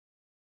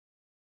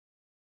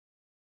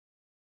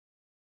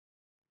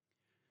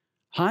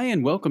Hi,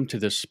 and welcome to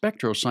this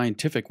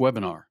Spectroscientific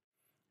webinar.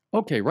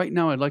 Okay, right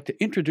now I'd like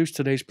to introduce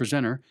today's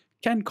presenter,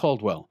 Ken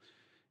Caldwell.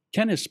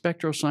 Ken is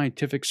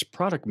Spectroscientific's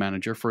product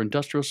manager for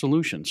industrial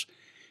solutions.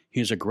 He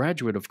is a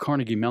graduate of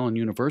Carnegie Mellon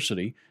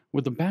University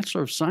with a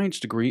Bachelor of Science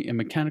degree in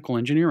mechanical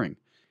engineering.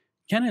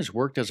 Ken has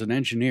worked as an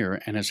engineer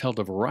and has held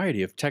a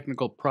variety of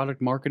technical product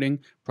marketing,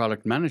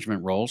 product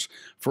management roles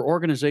for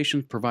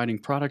organizations providing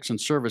products and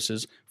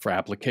services for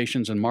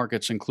applications and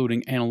markets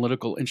including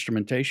analytical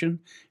instrumentation,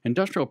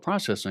 industrial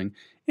processing,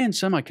 and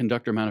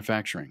semiconductor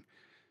manufacturing.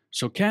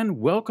 So, Ken,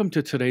 welcome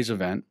to today's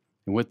event.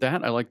 And with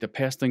that, I'd like to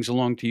pass things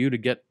along to you to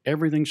get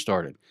everything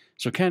started.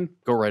 So, Ken,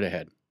 go right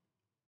ahead.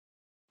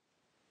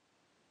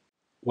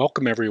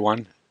 Welcome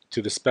everyone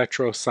to the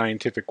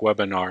Spectroscientific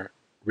webinar,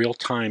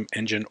 Real-Time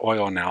Engine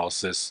Oil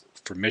Analysis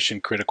for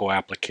Mission-Critical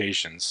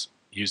Applications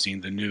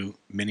using the new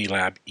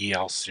MiniLab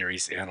EL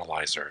Series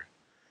Analyzer.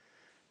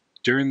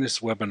 During this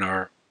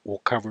webinar, we'll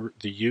cover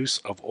the use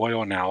of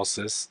oil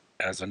analysis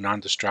as a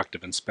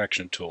non-destructive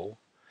inspection tool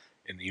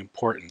and the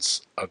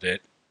importance of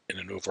it in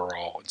an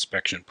overall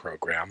inspection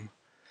program,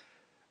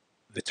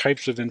 the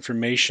types of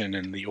information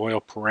and the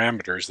oil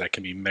parameters that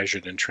can be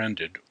measured and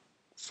trended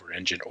for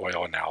engine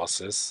oil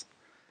analysis,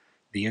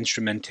 the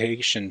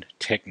instrumentation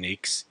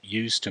techniques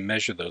used to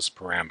measure those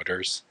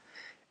parameters,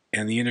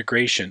 and the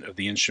integration of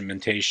the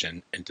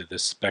instrumentation into the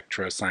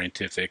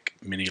Spectroscientific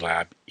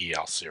MiniLab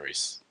EL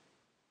series.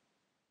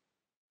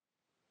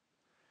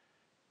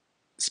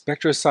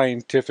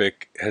 Spectroscientific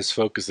has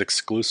focused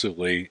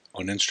exclusively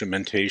on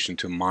instrumentation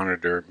to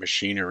monitor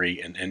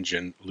machinery and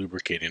engine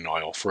lubricating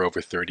oil for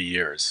over 30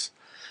 years.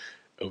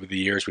 Over the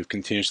years, we've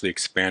continuously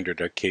expanded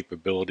our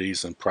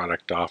capabilities and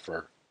product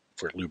offer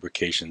for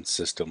lubrication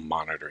system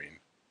monitoring.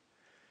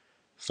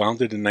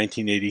 Founded in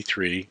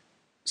 1983,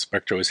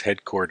 Spectro is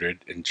headquartered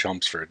in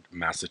Chelmsford,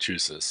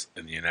 Massachusetts,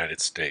 in the United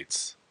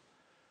States.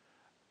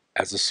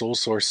 As a sole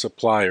source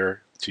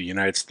supplier to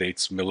United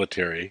States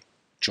military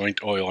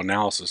Joint Oil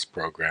Analysis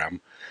Program,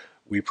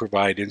 we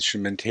provide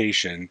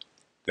instrumentation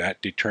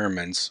that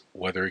determines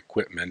whether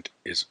equipment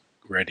is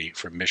ready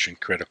for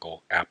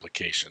mission-critical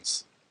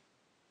applications.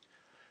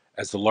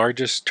 As the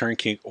largest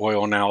turnkey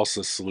oil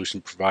analysis solution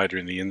provider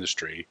in the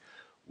industry,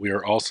 we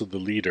are also the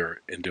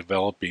leader in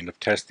developing of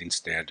testing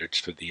standards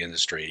for the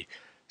industry,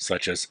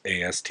 such as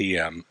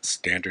ASTM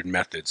standard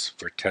methods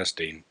for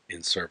testing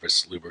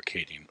in-service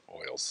lubricating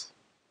oils.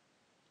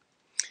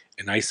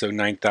 An ISO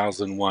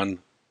 9001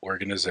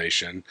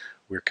 organization,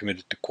 we're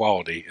committed to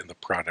quality in the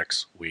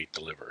products we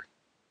deliver.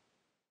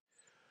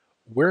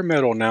 Wear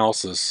metal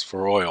analysis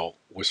for oil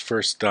was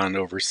first done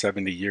over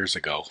 70 years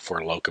ago for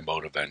a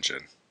locomotive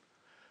engine.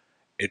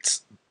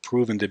 It's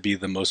proven to be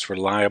the most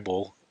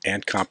reliable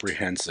and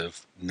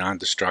comprehensive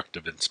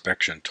non-destructive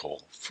inspection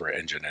tool for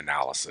engine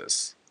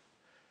analysis.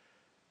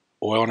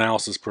 Oil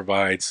analysis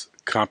provides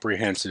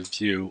comprehensive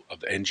view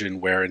of engine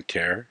wear and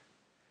tear,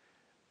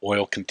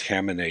 oil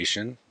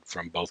contamination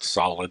from both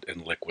solid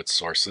and liquid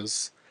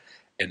sources,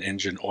 and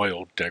engine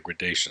oil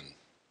degradation.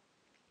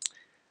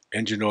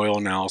 Engine oil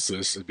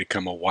analysis has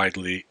become a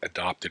widely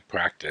adopted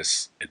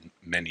practice in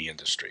many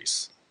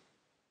industries.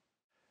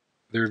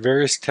 There are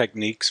various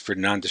techniques for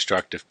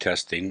non-destructive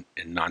testing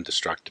and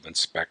non-destructive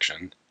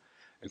inspection,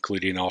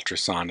 including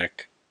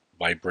ultrasonic,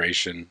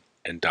 vibration,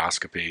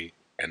 endoscopy,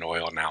 and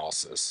oil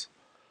analysis.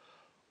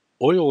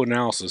 Oil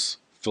analysis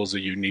fills a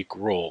unique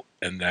role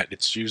in that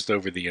it's used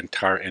over the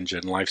entire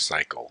engine life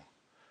cycle.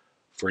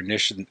 For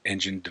initial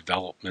engine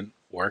development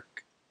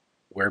work,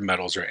 wear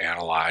metals are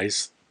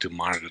analyzed to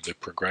monitor the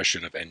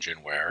progression of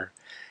engine wear,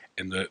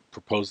 and the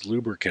proposed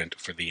lubricant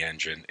for the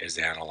engine is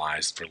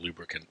analyzed for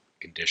lubricant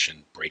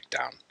condition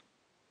breakdown.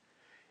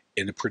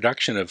 In the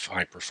production of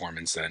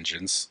high-performance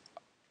engines,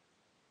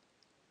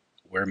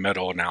 wear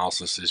metal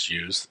analysis is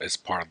used as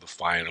part of the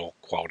final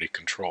quality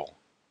control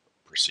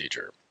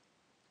procedure.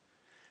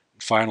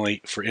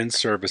 Finally, for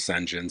in-service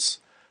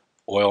engines,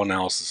 oil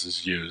analysis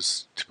is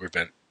used to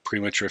prevent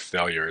premature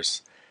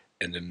failures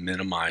and to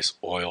minimize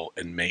oil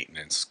and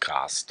maintenance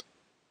cost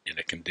in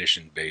a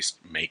condition-based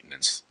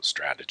maintenance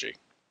strategy.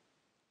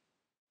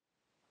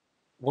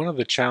 One of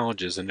the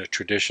challenges in a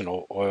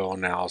traditional oil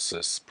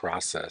analysis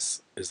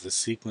process is the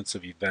sequence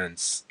of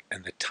events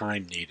and the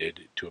time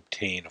needed to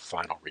obtain a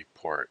final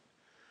report.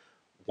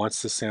 Once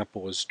the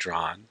sample is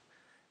drawn,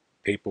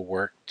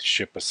 paperwork to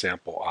ship a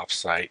sample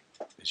off-site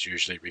is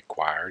usually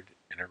required,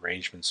 and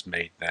arrangements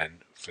made then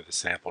for the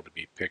sample to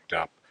be picked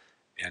up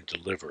and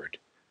delivered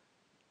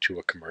to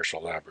a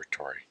commercial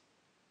laboratory.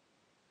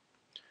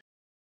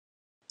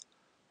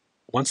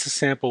 Once the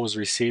sample is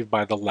received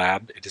by the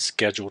lab, it is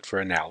scheduled for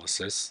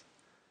analysis.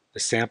 The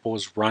sample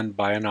is run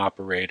by an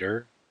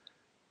operator.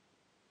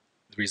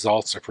 The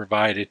results are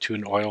provided to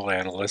an oil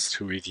analyst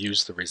who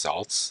reviews the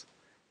results,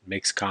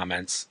 makes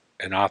comments,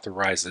 and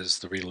authorizes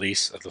the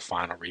release of the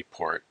final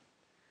report.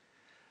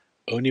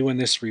 Only when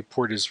this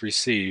report is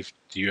received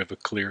do you have a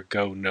clear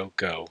go,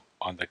 no-go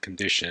on the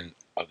condition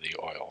of the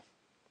oil.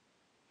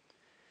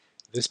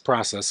 This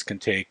process can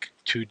take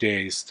 2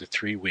 days to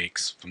 3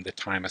 weeks from the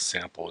time a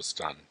sample is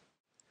done.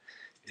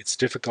 It's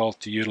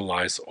difficult to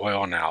utilize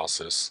oil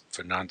analysis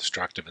for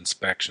non-destructive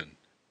inspection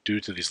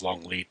due to these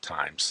long lead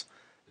times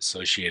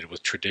associated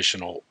with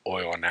traditional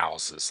oil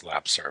analysis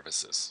lab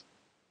services.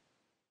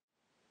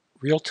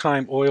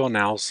 Real-time oil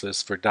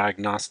analysis for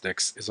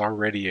diagnostics is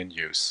already in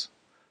use.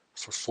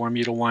 For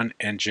Formula One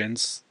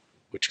engines,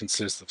 which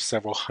consist of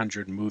several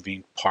hundred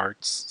moving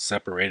parts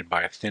separated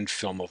by a thin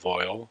film of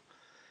oil,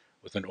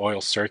 with an oil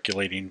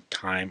circulating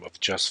time of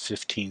just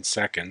 15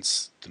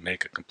 seconds to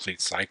make a complete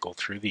cycle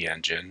through the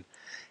engine,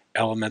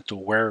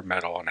 elemental wear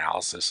metal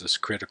analysis is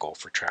critical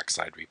for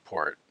trackside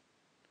report.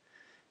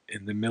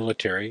 In the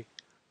military,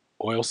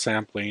 oil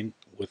sampling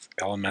with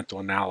elemental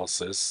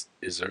analysis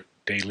is a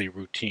daily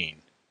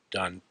routine,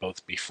 done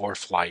both before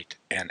flight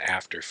and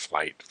after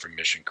flight for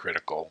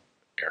mission-critical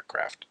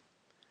aircraft.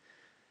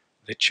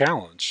 The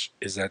challenge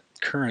is that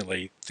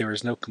currently there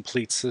is no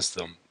complete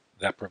system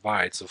that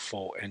provides a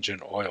full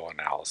engine oil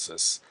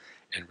analysis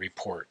and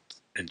report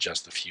in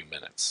just a few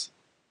minutes.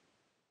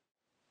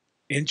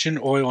 Engine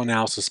oil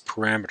analysis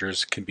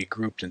parameters can be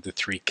grouped into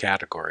three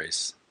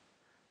categories.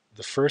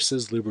 The first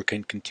is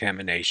lubricant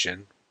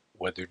contamination,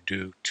 whether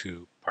due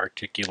to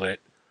particulate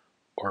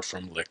or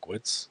from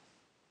liquids.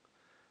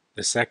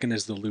 The second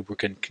is the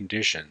lubricant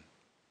condition,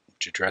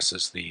 which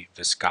addresses the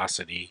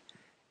viscosity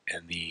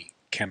and the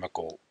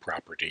chemical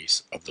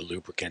properties of the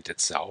lubricant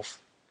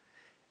itself.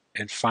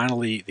 And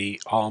finally,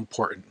 the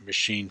all-important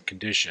machine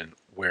condition,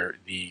 where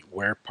the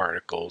wear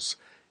particles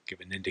give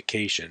an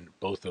indication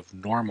both of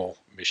normal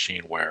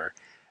machine wear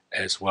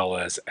as well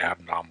as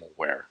abnormal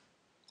wear.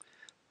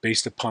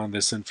 Based upon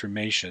this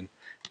information,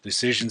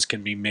 decisions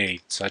can be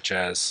made, such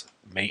as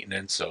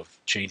maintenance of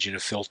changing a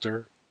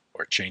filter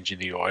or changing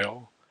the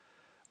oil,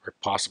 or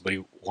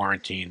possibly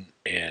warranting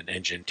an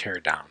engine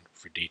teardown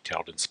for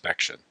detailed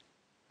inspection.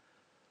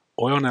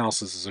 Oil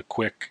analysis is a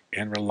quick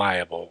and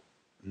reliable,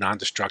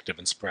 non-destructive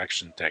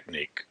inspection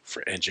technique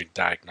for engine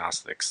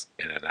diagnostics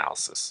and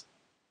analysis.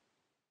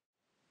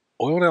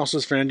 Oil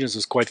analysis for engines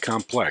is quite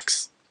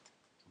complex.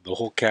 The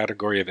whole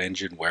category of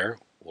engine wear,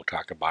 we'll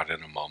talk about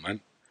in a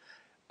moment.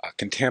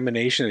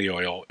 Contamination of the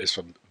oil is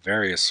from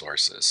various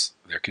sources.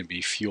 There can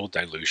be fuel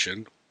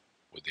dilution,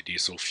 where the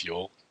diesel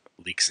fuel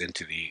leaks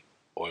into the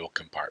oil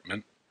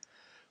compartment,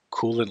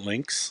 coolant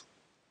leaks,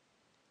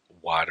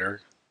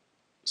 water,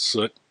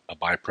 soot, a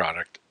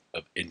byproduct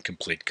of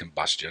incomplete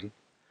combustion,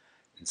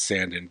 and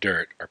sand and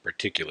dirt are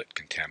particulate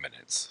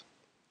contaminants.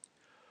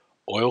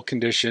 Oil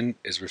condition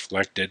is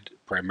reflected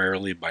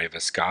primarily by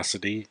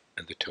viscosity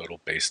and the total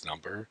base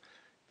number.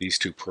 These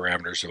two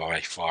parameters are by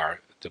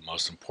far the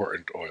most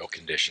important oil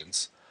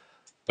conditions,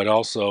 but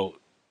also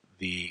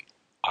the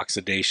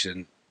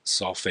oxidation,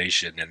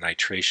 sulfation, and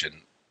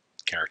nitration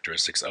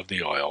characteristics of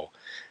the oil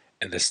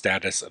and the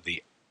status of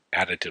the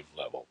additive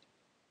level.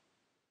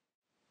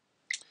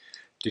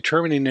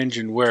 Determining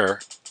engine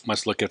wear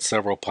must look at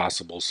several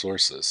possible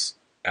sources.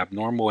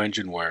 Abnormal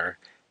engine wear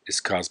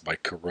is caused by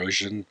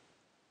corrosion,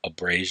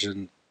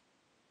 abrasion,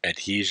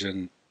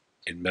 adhesion,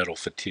 and metal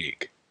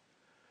fatigue.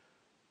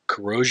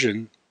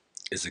 Corrosion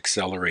is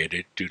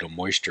accelerated due to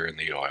moisture in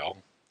the oil,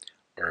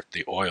 or if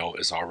the oil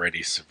is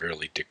already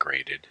severely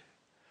degraded.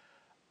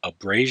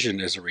 Abrasion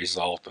is a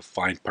result of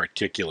fine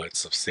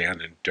particulates of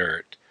sand and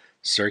dirt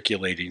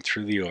circulating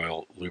through the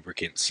oil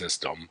lubricant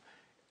system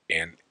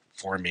and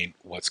forming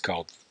what's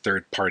called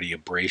third-party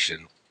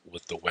abrasion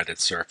with the wetted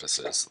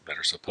surfaces that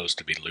are supposed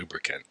to be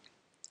lubricant.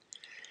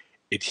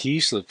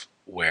 Adhesive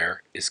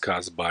wear is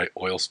caused by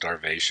oil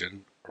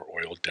starvation or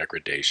oil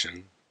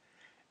degradation,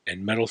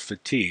 and metal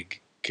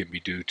fatigue can be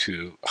due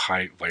to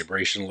high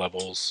vibration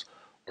levels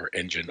or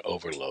engine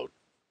overload.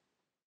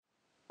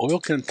 Oil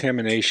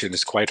contamination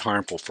is quite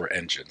harmful for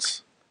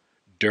engines.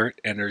 Dirt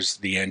enters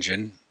the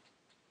engine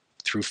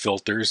through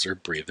filters or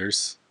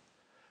breathers.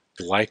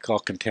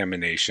 Glycol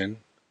contamination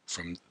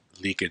from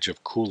leakage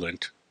of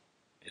coolant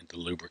in the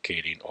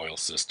lubricating oil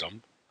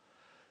system.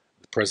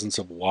 The presence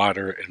of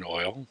water in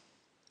oil.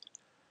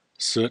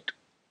 Soot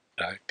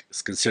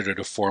is considered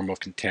a form of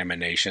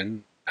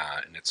contamination,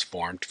 and it's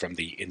formed from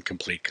the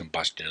incomplete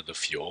combustion of the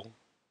fuel.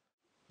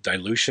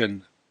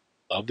 Dilution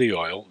of the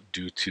oil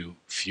due to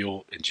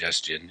fuel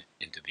ingestion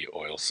into the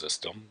oil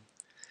system.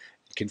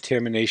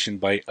 Contamination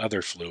by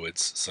other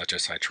fluids, such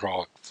as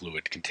hydraulic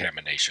fluid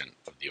contamination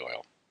of the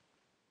oil.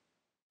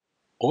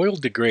 Oil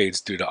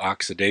degrades due to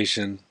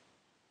oxidation,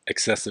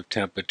 excessive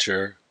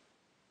temperature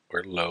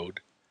or load,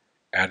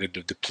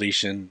 additive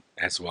depletion,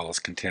 as well as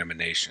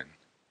contamination.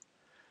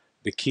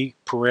 The key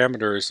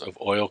parameters of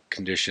oil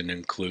condition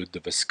include the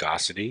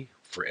viscosity.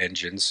 For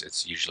engines,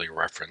 it's usually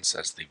referenced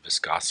as the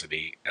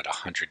viscosity at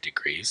 100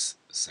 degrees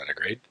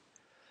centigrade.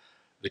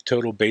 The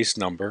total base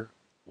number,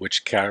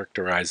 which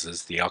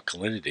characterizes the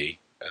alkalinity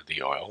of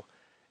the oil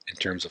in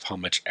terms of how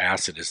much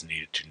acid is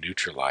needed to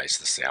neutralize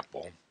the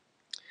sample.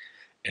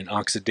 And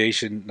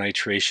oxidation,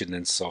 nitration,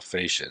 and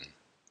sulfation.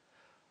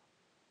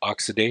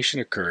 Oxidation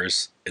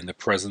occurs in the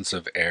presence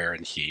of air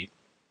and heat.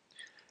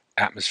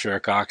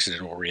 Atmospheric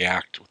oxygen will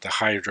react with the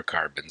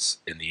hydrocarbons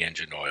in the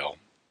engine oil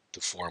to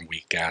form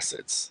weak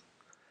acids.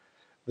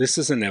 This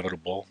is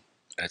inevitable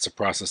And it's a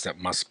process that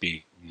must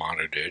be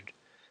monitored.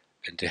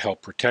 And to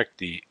help protect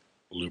the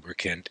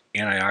lubricant,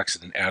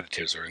 antioxidant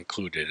additives are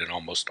included in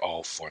almost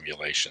all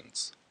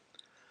formulations.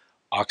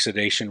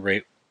 Oxidation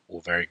rate will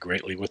vary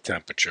greatly with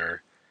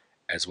temperature,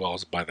 as well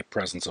as by the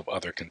presence of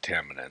other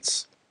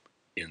contaminants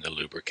in the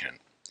lubricant.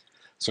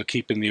 So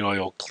keeping the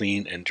oil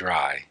clean and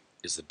dry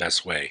is the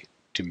best way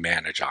to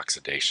manage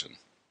oxidation.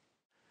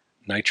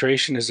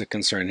 Nitration is a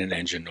concern in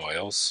engine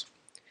oils.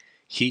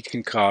 Heat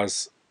can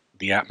cause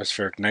the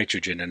atmospheric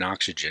nitrogen and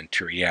oxygen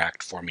to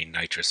react, forming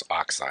nitrous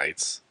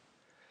oxides.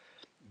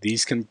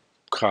 These can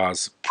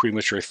cause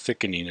premature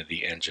thickening of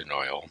the engine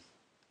oil.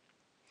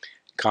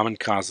 Common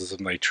causes of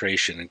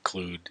nitration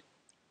include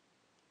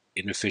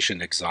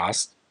inefficient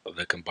exhaust of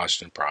the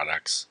combustion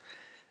products,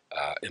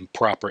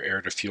 improper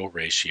air-to-fuel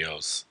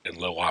ratios, and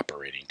low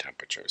operating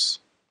temperatures.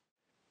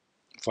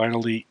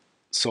 Finally,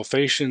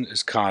 sulfation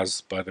is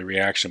caused by the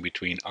reaction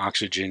between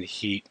oxygen,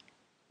 heat,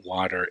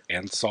 water,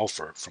 and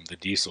sulfur from the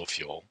diesel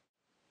fuel,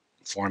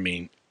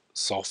 forming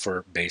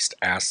sulfur-based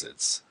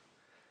acids.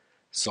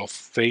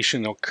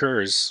 Sulfation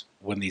occurs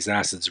when these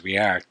acids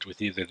react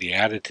with either the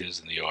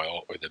additives in the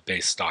oil or the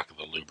base stock of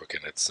the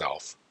lubricant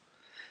itself.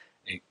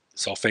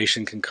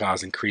 Sulfation can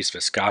cause increased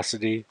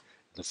viscosity,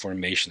 the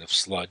formation of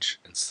sludge,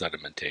 and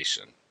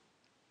sedimentation.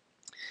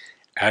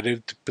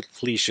 Additive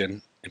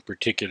depletion, in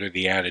particular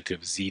the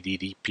additive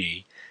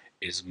ZDDP,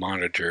 is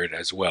monitored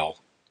as well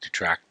to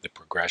track the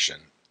progression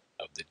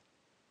of the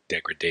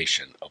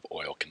degradation of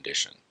oil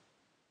condition.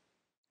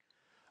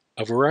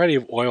 A variety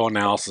of oil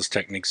analysis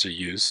techniques are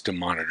used to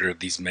monitor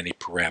these many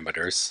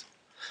parameters.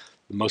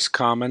 The most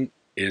common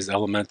is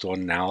elemental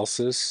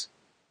analysis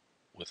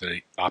with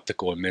an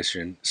optical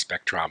emission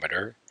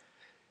spectrometer.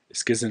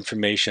 This gives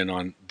information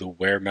on the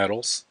wear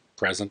metals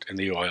present in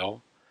the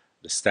oil,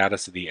 the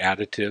status of the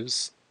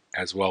additives,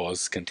 as well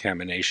as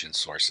contamination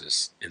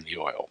sources in the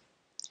oil.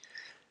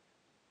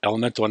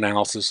 Elemental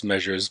analysis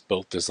measures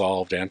both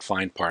dissolved and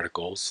fine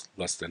particles,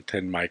 less than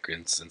 10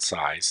 microns in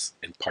size,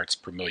 in parts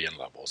per million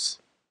levels.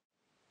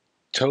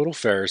 Total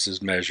ferrous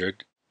is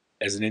measured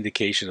as an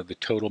indication of the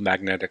total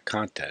magnetic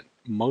content,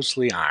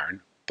 mostly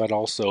iron, but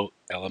also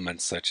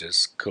elements such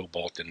as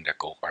cobalt and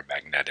nickel are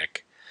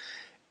magnetic.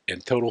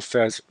 And total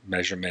Fez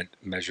measurement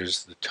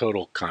measures the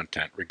total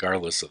content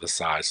regardless of the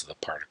size of the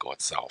particle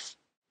itself.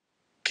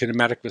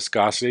 Kinematic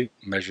viscosity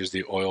measures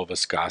the oil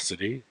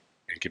viscosity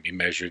and can be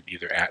measured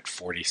either at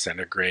 40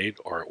 centigrade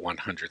or at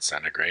 100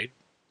 centigrade.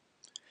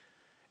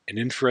 An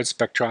infrared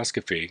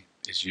spectroscopy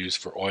is used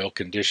for oil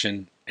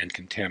condition and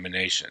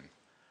contamination,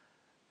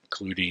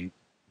 including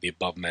the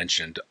above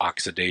mentioned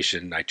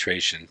oxidation,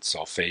 nitration,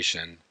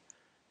 sulfation,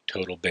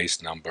 total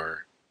base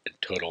number, and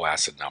total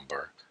acid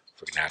number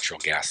for natural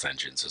gas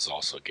engines is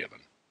also given.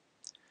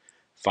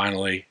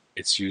 Finally,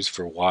 it's used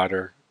for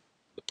water,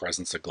 the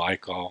presence of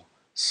glycol,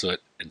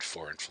 soot, and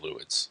foreign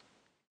fluids.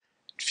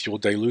 Fuel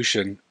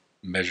dilution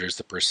measures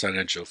the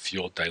percentage of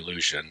fuel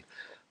dilution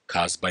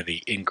caused by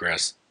the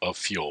ingress of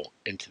fuel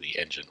into the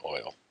engine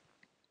oil.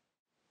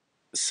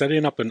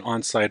 Setting up an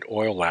on-site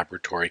oil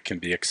laboratory can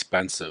be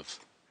expensive.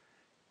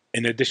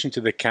 In addition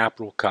to the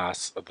capital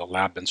costs of the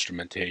lab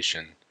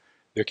instrumentation,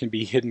 there can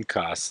be hidden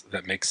costs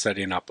that make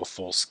setting up a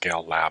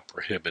full-scale lab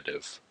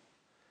prohibitive.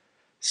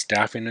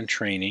 Staffing and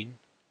training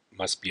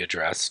must be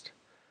addressed.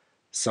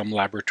 Some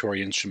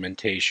laboratory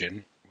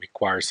instrumentation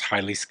requires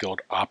highly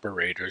skilled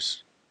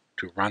operators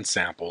to run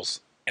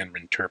samples and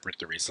interpret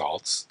the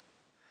results.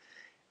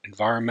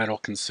 Environmental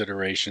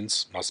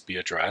considerations must be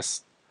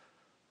addressed.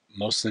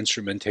 Most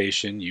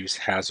instrumentation use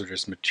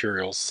hazardous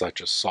materials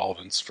such as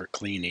solvents for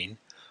cleaning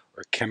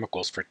or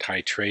chemicals for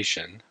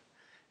titration.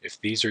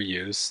 If these are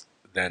used,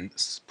 then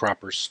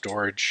proper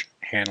storage,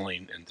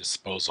 handling, and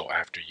disposal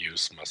after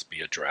use must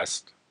be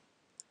addressed.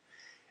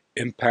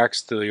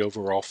 Impacts to the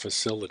overall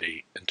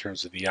facility in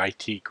terms of the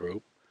IT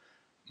group.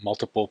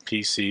 Multiple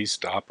PCs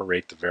to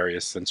operate the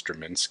various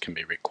instruments can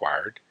be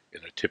required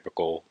in a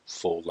typical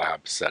full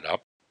lab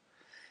setup.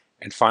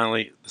 And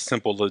finally, the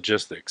simple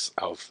logistics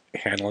of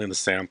handling the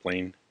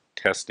sampling,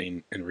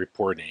 testing, and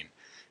reporting.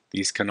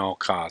 These can all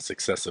cause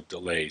excessive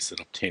delays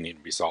in obtaining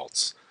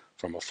results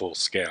from a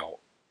full-scale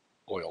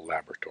oil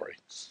laboratory.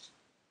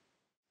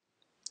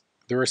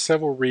 There are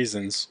several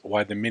reasons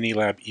why the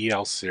MiniLab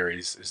EL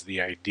series is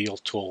the ideal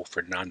tool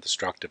for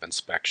non-destructive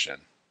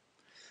inspection.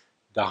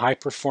 The high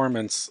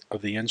performance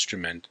of the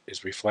instrument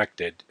is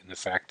reflected in the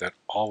fact that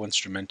all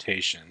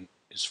instrumentation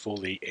is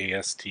fully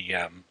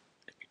ASTM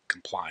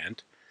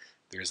compliant.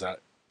 There's a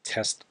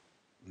test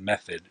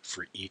method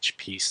for each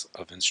piece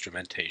of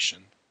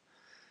instrumentation.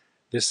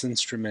 This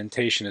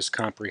instrumentation is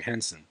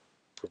comprehensive,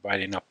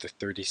 providing up to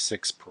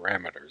 36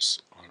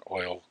 parameters on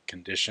oil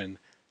condition,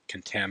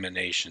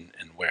 contamination,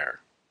 and wear.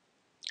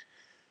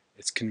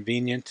 It's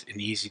convenient and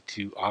easy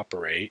to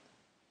operate.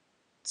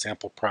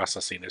 Sample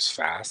processing is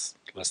fast,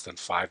 less than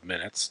 5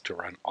 minutes to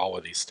run all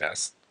of these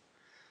tests.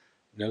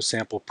 No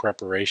sample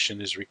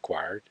preparation is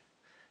required,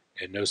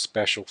 and no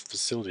special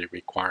facility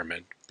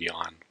requirement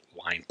beyond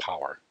line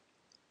power.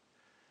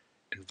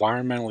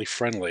 Environmentally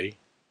friendly,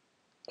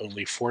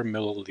 only 4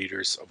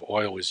 milliliters of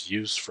oil is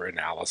used for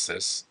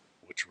analysis,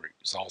 which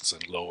results in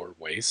lower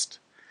waste,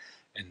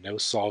 and no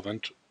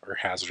solvent or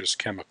hazardous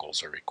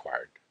chemicals are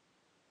required.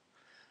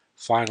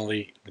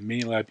 Finally, the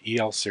MiniLab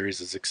EL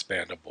series is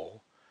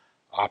expandable.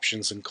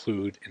 Options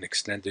include an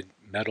extended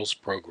metals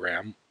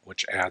program,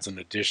 which adds an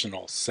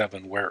additional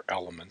 7 wear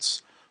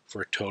elements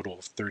for a total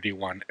of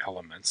 31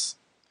 elements,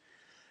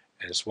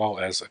 as well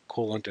as a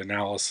coolant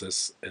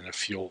analysis and a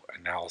fuel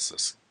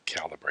analysis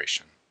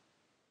calibration.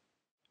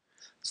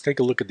 Let's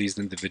take a look at these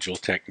individual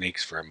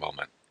techniques for a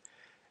moment.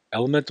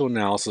 Elemental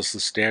analysis,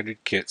 the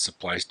standard kit,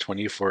 supplies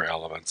 24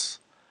 elements.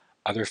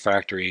 Other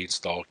factory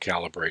installed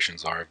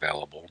calibrations are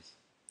available.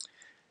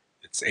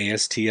 It's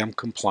ASTM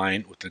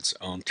compliant with its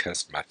own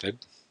test method.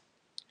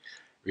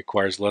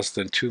 Requires less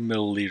than 2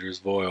 milliliters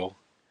of oil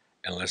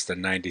and less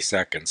than 90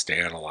 seconds to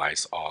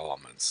analyze all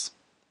elements.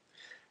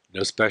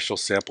 No special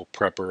sample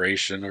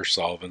preparation or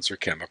solvents or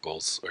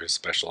chemicals or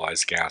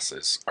specialized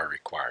gases are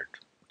required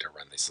to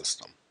run the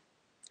system.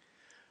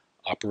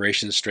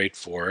 Operation is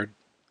straightforward.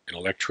 An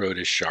electrode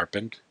is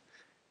sharpened,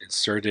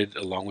 inserted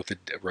along with a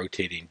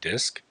rotating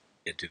disc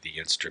into the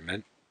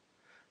instrument.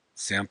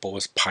 Sample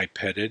is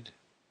pipetted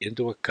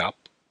into a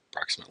cup,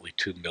 approximately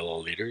 2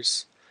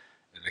 milliliters,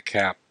 and the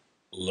cap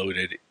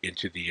loaded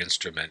into the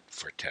instrument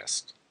for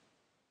test.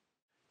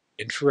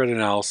 Infrared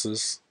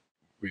analysis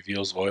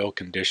reveals oil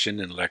condition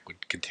and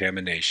liquid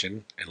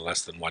contamination in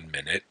less than 1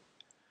 minute.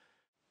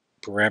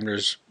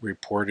 Parameters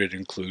reported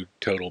include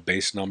total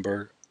base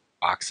number,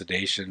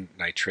 oxidation,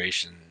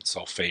 nitration,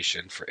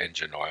 sulfation for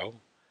engine oil,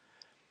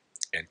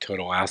 and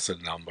total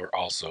acid number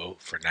also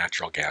for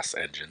natural gas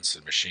engines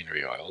and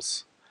machinery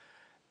oils,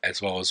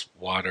 as well as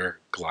water,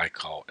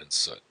 glycol, and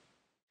soot.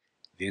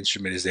 The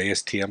instrument is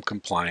ASTM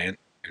compliant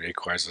and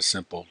requires a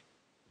simple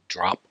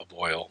drop of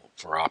oil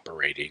for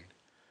operating.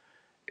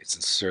 It's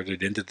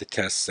inserted into the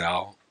test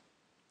cell.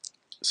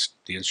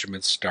 The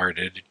instrument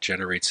started, it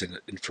generates an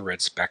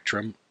infrared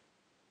spectrum,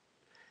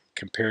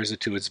 compares it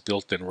to its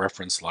built-in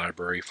reference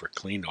library for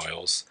clean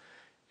oils,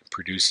 and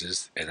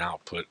produces an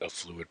output of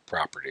fluid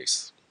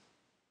properties.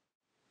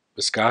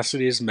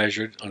 Viscosity is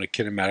measured on a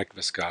kinematic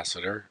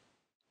viscosimeter.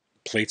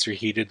 Plates are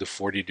heated to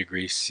 40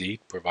 degrees C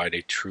to provide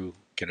a true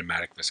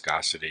kinematic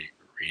viscosity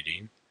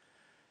reading.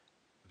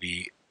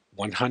 The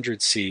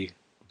 100 C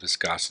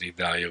viscosity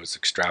value is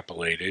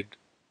extrapolated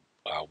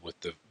with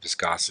the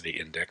viscosity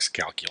index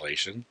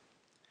calculation.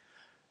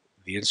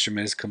 The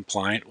instrument is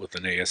compliant with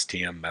an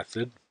ASTM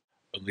method.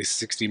 Only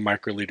 60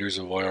 microliters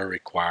of oil are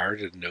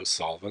required and no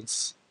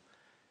solvents.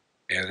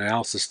 And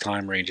analysis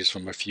time ranges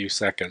from a few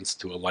seconds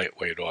to a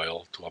lightweight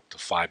oil to up to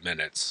 5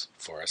 minutes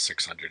for a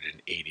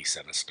 680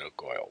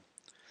 centistoke oil.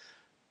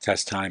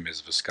 Test time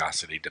is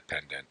viscosity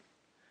dependent.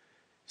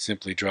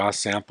 Simply draw a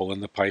sample in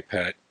the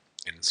pipette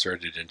and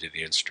insert it into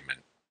the instrument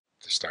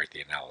to start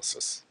the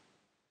analysis.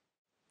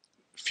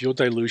 Fuel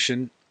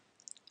dilution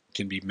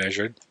can be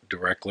measured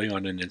directly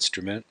on an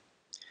instrument.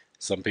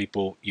 Some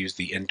people use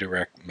the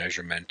indirect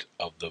measurement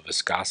of the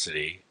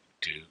viscosity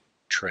to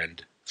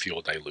trend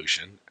fuel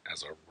dilution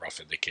as a rough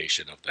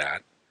indication of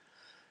that.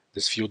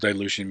 This fuel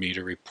dilution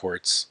meter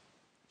reports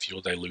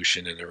fuel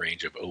dilution in the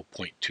range of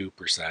 0.2%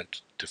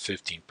 to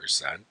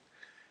 15% and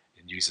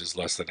uses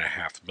less than a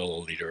half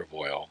milliliter of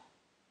oil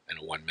in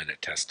a 1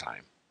 minute test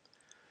time.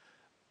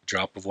 A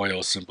drop of oil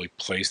is simply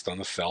placed on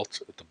the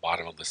felt at the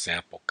bottom of the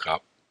sample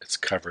cup. It's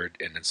covered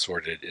and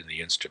inserted in the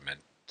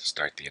instrument to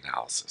start the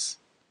analysis.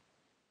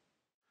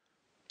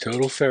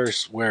 Total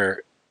ferrous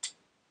wear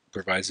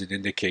provides an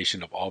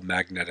indication of all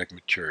magnetic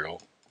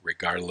material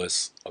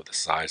regardless of the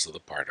size of the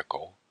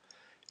particle.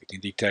 It can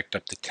detect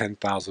up to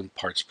 10,000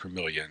 parts per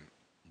million,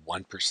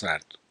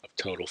 1% of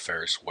total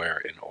ferrous wear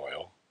in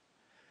oil.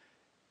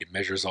 It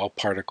measures all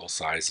particle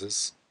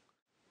sizes.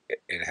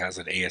 It has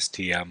an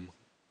ASTM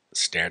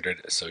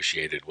standard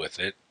associated with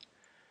it.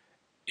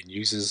 It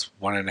uses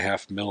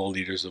 1.5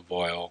 milliliters of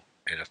oil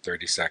and a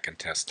 30-second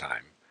test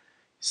time.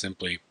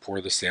 Simply pour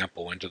the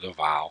sample into the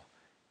vial,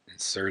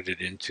 insert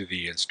it into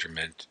the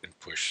instrument, and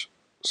push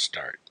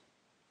start.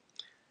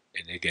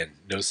 And again,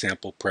 no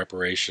sample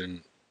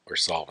preparation or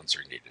solvents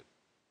are needed.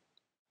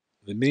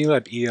 The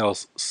MiniLab EL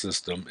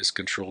system is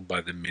controlled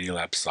by the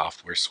MiniLab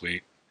software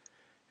suite.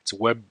 It's a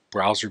web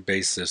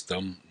browser-based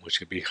system which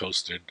can be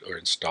hosted or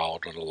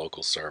installed on a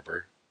local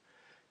server.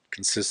 It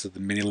consists of the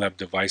MiniLab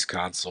device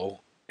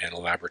console and a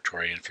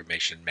laboratory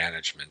information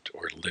management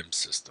or LIMS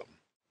system.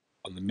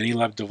 On the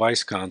MiniLab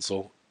device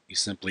console, you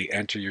simply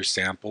enter your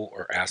sample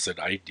or acid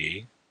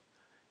ID,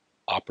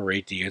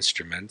 operate the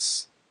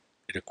instruments,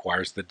 it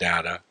acquires the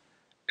data,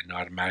 and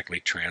automatically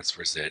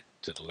transfers it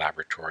to the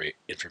laboratory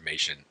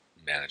information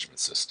management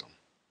system.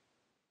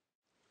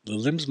 The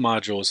LIMS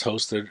module is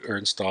hosted or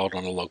installed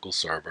on a local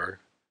server.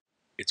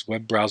 It's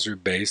web browser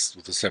based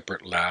with a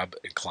separate lab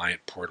and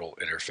client portal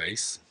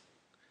interface.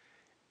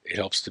 It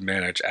helps to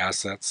manage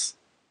assets,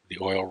 the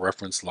oil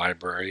reference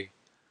library,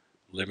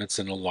 limits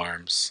and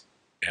alarms,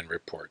 and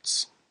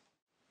reports.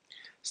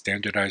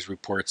 Standardized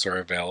reports are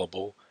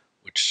available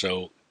which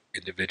show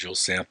individual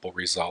sample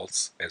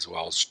results, as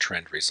well as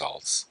trend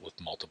results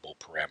with multiple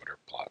parameter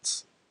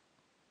plots.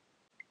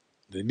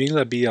 The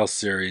MiniLab EL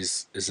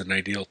series is an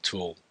ideal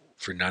tool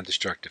for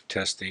non-destructive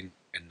testing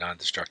and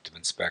non-destructive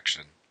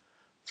inspection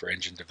for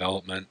engine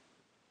development,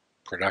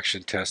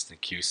 production test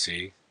and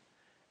QC,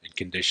 and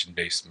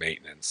condition-based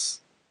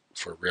maintenance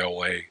for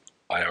railway,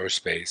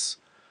 aerospace,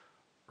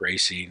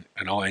 racing,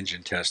 and all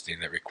engine testing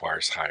that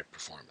requires high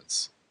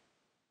performance.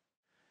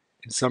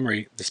 In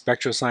summary, the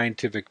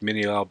Spectroscientific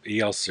MiniLab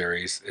EL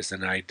series is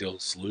an ideal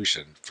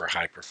solution for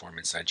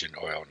high-performance engine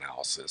oil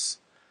analysis.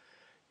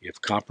 You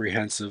have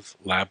comprehensive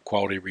lab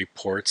quality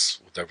reports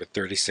with over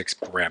 36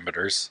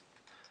 parameters.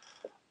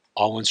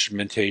 All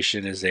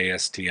instrumentation is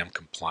ASTM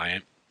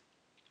compliant.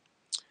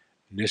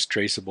 NIST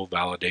traceable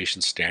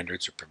validation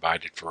standards are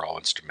provided for all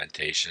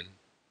instrumentation.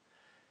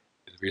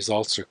 The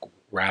results are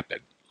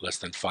rapid, less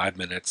than 5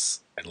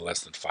 minutes and less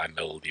than 5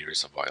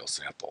 milliliters of oil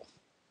sample.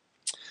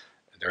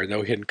 There are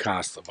no hidden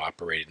costs of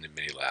operating the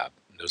MiniLab,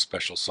 no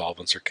special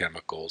solvents or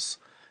chemicals,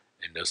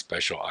 and no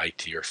special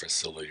IT or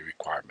facility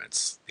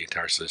requirements. The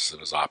entire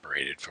system is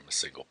operated from a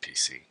single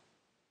PC.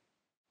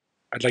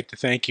 I'd like to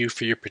thank you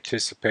for your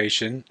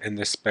participation in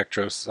this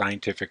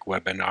Spectroscientific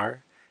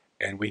webinar,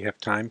 and we have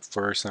time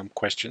for some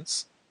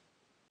questions.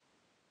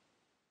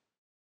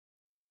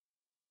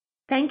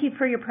 Thank you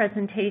for your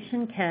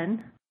presentation,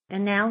 Ken.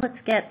 And now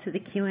let's get to the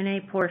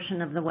Q&A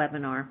portion of the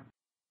webinar.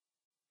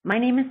 My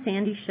name is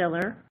Sandy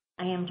Schiller.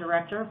 I am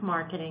Director of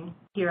Marketing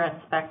here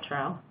at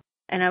Spectro,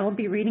 and I will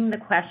be reading the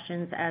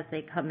questions as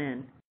they come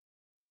in.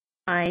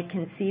 I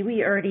can see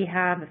we already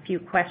have a few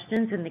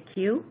questions in the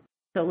queue,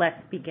 so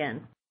let's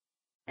begin.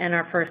 And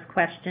our first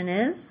question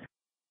is,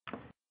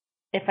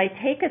 if I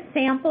take a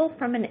sample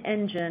from an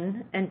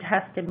engine and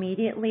test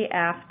immediately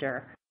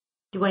after,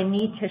 do I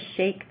need to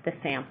shake the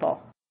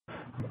sample?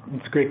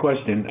 It's a great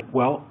question.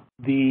 Well,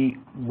 the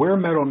wear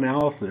metal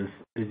analysis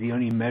is the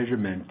only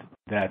measurement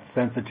that's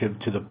sensitive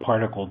to the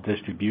particle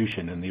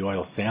distribution in the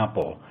oil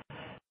sample.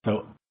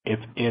 So if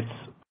it's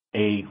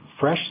a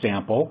fresh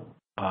sample,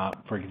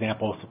 for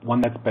example, one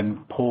that's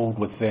been pulled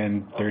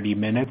within 30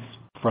 minutes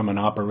from an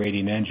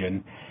operating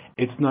engine,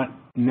 it's not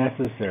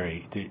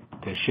necessary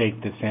to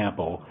shake the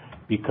sample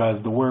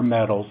because the wear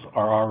metals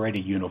are already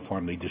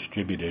uniformly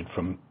distributed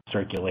from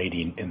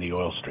circulating in the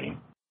oil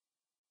stream.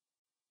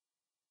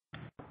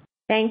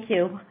 Thank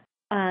you.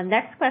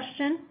 Next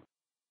question.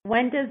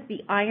 When does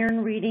the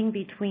iron reading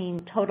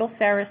between total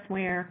ferrous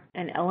wear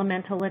and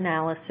elemental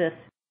analysis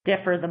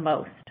differ the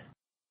most?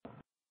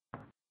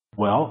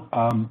 Well,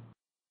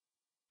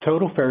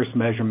 total ferrous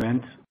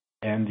measurement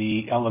and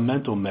the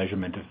elemental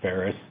measurement of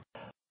ferrous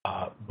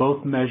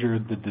both measure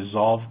the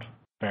dissolved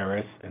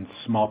ferrous and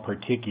small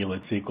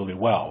particulates equally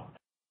well.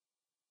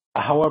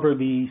 However,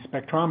 the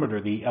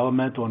spectrometer, the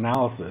elemental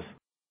analysis,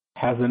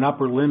 has an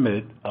upper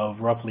limit of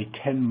roughly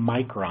 10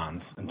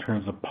 microns in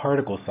terms of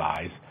particle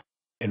size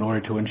in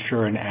order to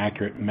ensure an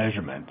accurate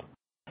measurement.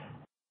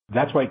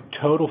 That's why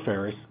total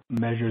ferrous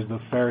measures the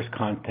ferrous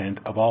content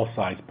of all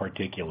size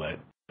particulate,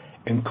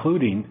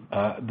 including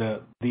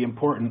the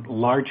important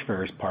large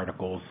ferrous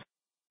particles,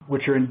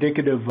 which are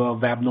indicative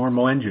of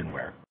abnormal engine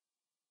wear.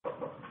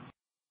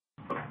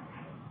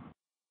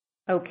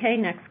 Okay,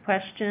 next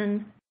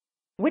question.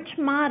 Which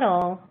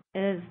model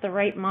is the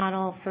right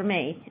model for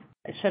me?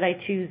 Should I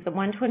choose the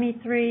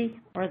 123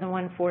 or the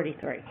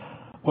 143?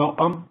 Well,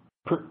 I'm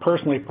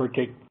personally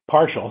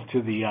partial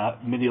to the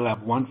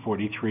MiniLab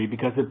 143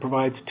 because it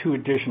provides two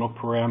additional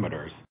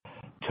parameters.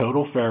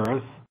 Total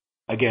ferrous,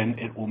 again,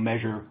 it will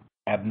measure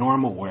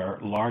abnormal wear,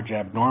 large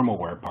abnormal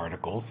wear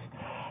particles,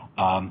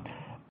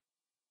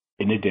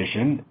 in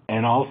addition,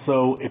 and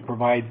also it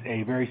provides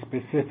a very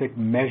specific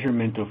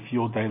measurement of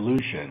fuel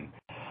dilution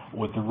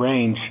with a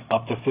range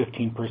up to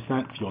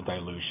 15% fuel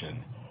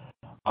dilution.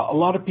 A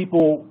lot of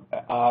people,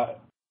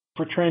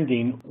 for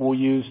trending, will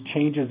use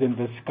changes in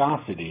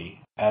viscosity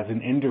as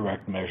an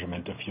indirect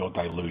measurement of fuel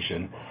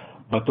dilution,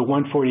 but the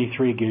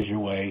 143 gives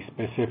you a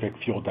specific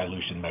fuel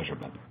dilution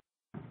measurement.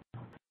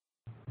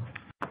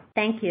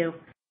 Thank you.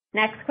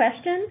 Next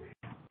question.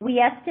 We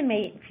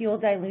estimate fuel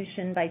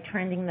dilution by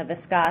trending the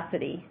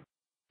viscosity.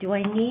 Do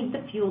I need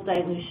the fuel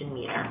dilution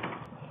meter?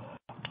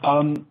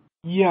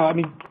 Yeah, I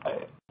mean,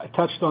 I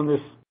touched on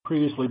this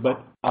previously,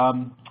 but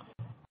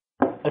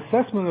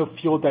assessment of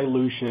fuel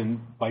dilution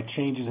by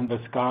changes in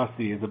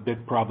viscosity is a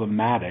bit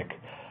problematic.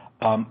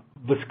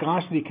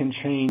 Viscosity can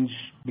change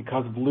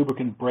because of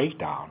lubricant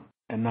breakdown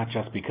and not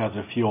just because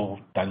of fuel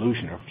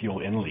dilution or fuel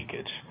in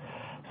leakage.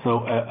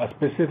 So a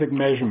specific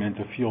measurement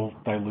of fuel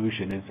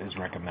dilution is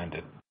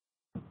recommended.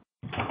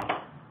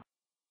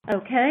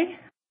 Okay.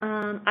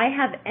 I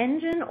have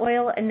engine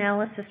oil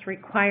analysis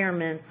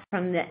requirements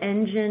from the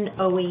engine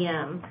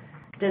OEM.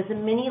 Does the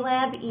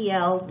MiniLab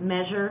EL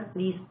measure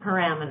these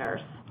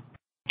parameters?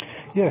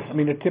 Yes, I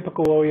mean a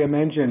typical OEM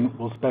engine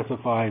will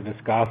specify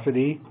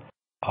viscosity,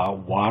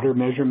 water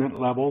measurement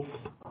levels,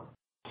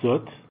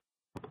 soot,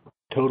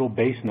 total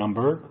base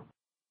number,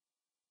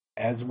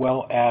 as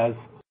well as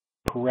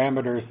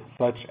parameters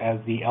such as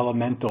the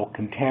elemental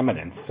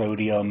contaminants,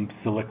 sodium,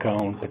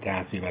 silicone,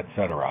 potassium,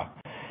 etc.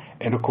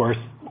 And of course,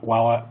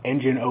 while an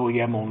engine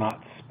OEM will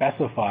not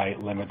specify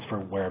limits for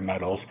wear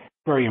metals,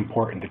 it's very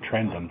important to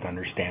trend them to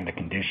understand the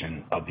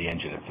condition of the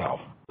engine itself.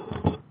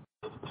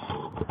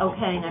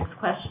 Okay, next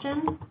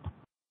question.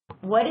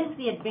 What is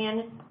the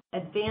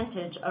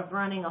advantage of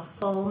running a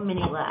full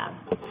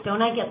MiniLab?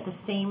 Don't I get the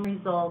same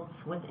results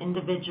with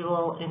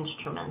individual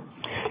instruments?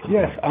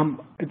 Yes,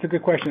 it's a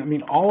good question. I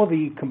mean, all of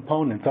the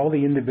components, all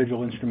the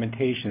individual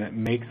instrumentation that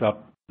makes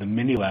up the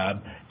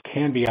MiniLab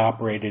can be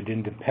operated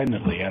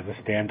independently as a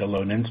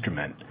standalone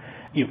instrument.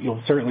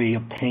 You'll certainly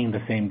obtain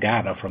the same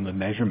data from the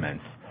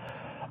measurements.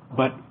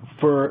 But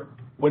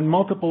when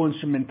multiple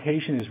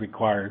instrumentation is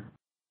required,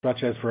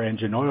 such as for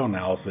engine oil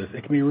analysis,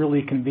 it can be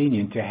really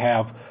convenient to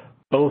have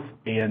both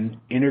an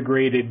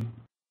integrated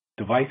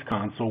device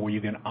console where you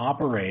can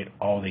operate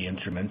all the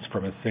instruments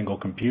from a single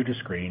computer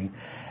screen,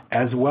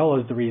 as well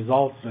as the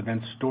results are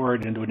then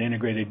stored into an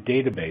integrated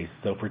database.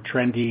 So for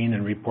trending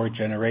and report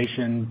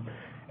generation,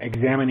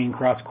 examining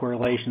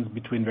cross-correlations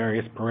between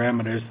various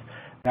parameters,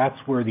 that's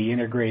where the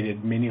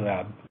integrated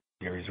MiniLab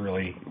series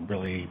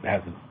really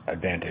has an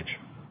advantage.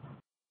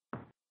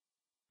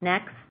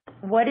 Next,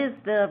 what is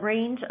the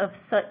range of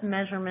soot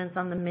measurements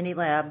on the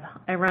MiniLab?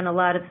 I run a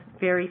lot of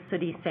very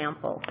sooty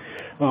samples.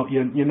 Well,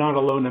 you're not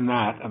alone in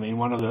that. I mean,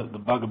 one of the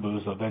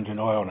bugaboos of engine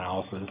oil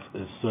analysis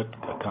is soot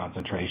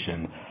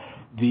concentration.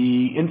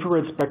 The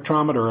infrared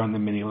spectrometer on the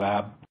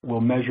MiniLab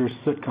will measure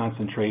soot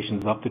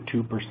concentrations up to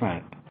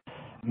 2%.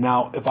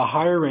 Now, if a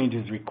higher range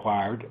is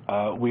required,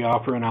 we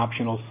offer an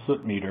optional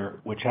soot meter,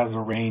 which has a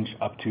range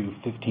up to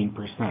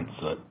 15%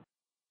 soot.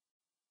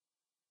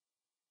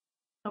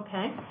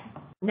 Okay.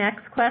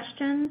 Next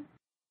question.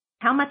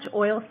 How much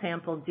oil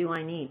sample do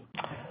I need?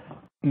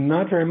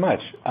 Not very much.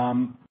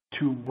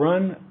 To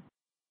run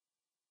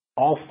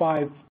all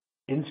 5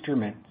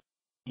 instruments,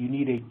 you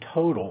need a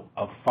total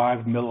of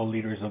 5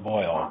 milliliters of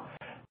oil.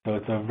 So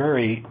it's a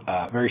very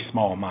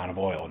small amount of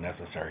oil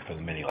necessary for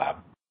the MiniLab.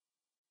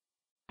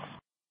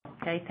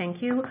 Okay,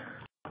 thank you.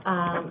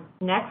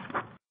 Next,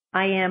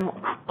 I am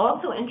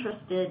also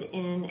interested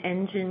in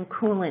engine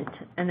coolant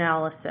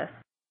analysis.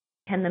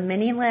 Can the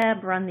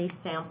MiniLab run these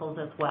samples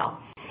as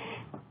well?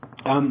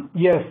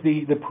 Yes,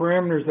 the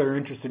parameters that are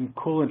interested in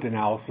coolant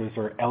analysis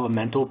are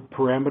elemental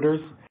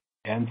parameters,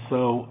 and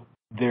so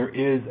there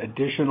is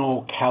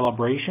additional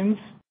calibrations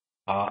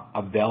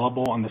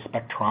available on the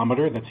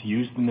spectrometer that's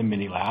used in the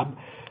MiniLab.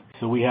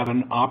 So we have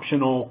an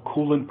optional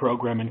coolant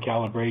program and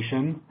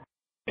calibration,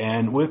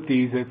 and with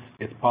these,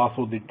 it's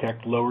possible to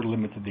detect lower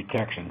limits of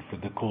detection for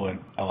the coolant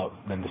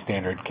than the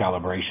standard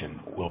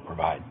calibration will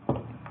provide.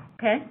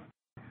 Okay.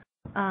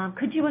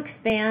 Could you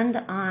expand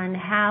on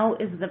how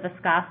is the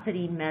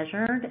viscosity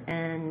measured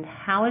and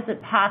how is it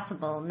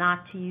possible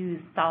not to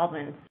use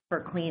solvents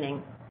for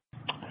cleaning?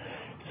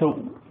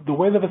 So the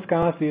way the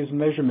viscosity is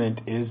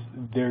measurement is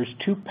there's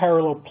 2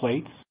 parallel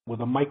plates with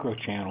a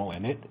microchannel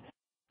in it.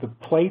 The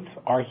plates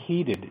are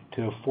heated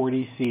to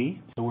 40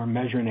 C, so we're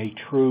measuring a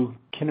true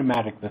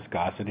kinematic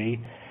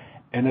viscosity.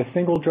 And a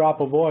single drop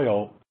of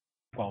oil,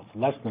 well, it's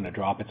less than a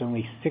drop, it's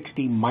only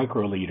 60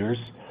 microliters,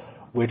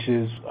 which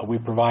is, we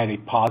provide a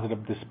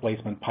positive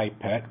displacement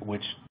pipette,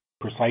 which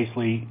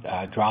precisely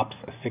drops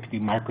 60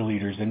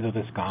 microliters into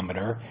the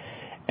viscometer.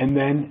 And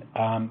then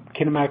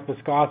kinematic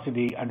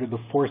viscosity, under the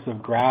force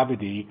of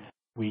gravity,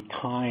 we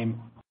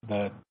time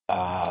the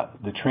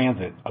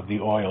transit of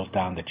the oils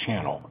down the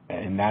channel,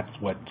 and that's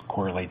what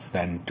correlates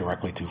then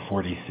directly to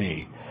 40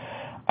 C.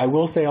 I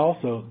will say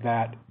also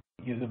that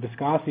the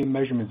viscosity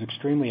measurement is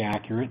extremely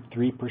accurate,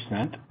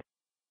 3%,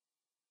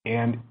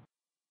 and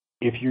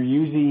if you're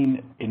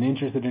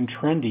interested in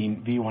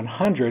trending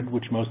V100,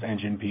 which most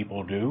engine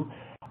people do,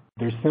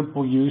 there's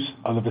simple use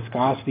of the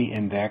viscosity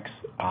index,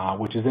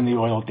 which is in the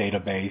oil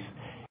database.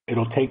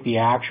 It'll take the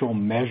actual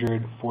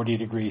measured 40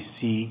 degrees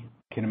C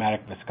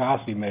kinematic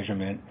viscosity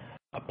measurement,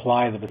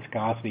 apply the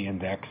viscosity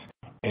index,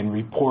 and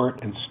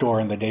report and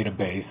store in the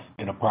database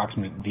an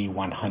approximate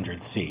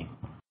V100C.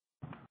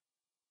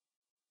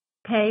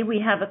 Okay, we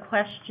have a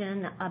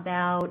question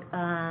about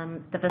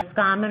the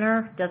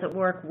viscometer. Does it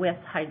work with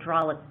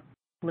hydraulic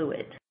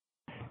fluid?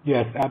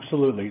 Yes,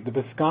 absolutely. The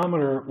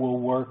viscometer will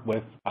work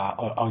with,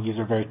 I'll use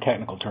a very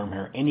technical term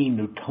here, any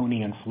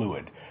Newtonian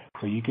fluid.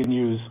 So you can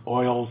use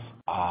oils,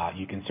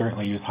 you can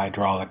certainly use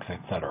hydraulics,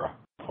 etc.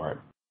 for it.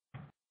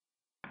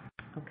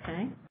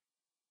 Okay.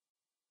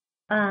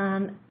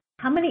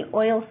 How many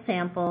oil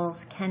samples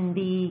can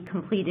be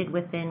completed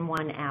within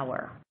 1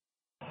 hour?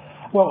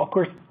 Well, of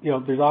course,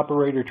 there's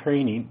operator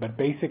training, but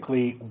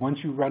basically, once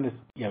you run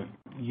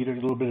you do a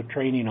little bit of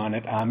training on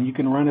it, you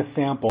can run a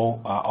sample,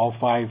 all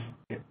 5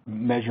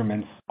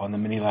 measurements on the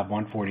MiniLab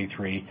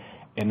 143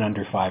 in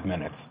under 5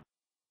 minutes.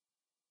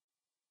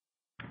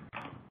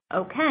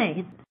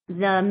 Okay. The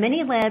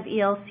MiniLab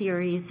EL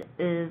series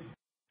is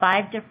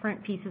 5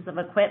 different pieces of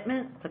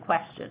equipment. It's a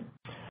question.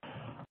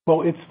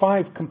 Well, it's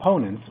 5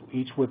 components,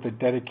 each with a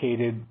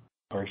dedicated,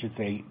 or I should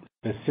say,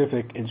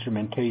 specific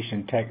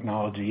instrumentation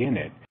technology in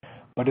it.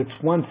 but it's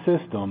one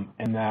system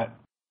in that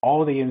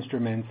all the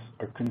instruments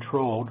are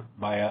controlled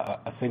by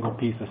a single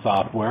piece of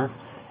software.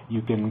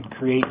 You can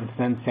create and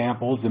send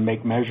samples and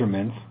make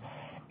measurements.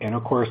 And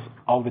of course,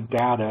 all the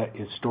data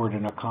is stored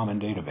in a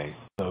common database.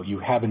 So you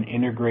have an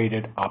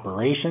integrated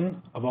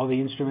operation of all the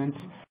instruments,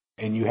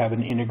 and you have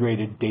an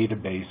integrated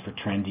database for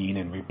trending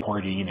and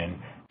reporting and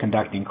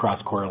conducting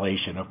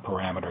cross-correlation of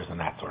parameters and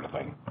that sort of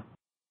thing.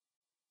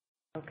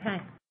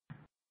 Okay.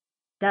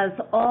 Does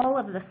all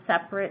of the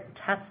separate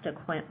test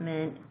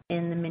equipment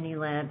in the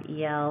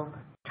MiniLab EL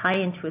tie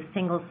into a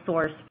single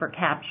source for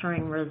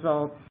capturing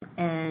results?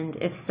 And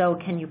if so,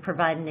 can you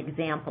provide an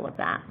example of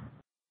that?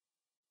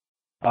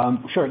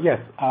 Sure, yes.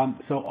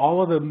 So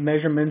all of the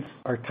measurements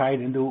are tied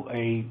into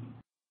a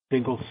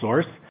single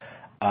source.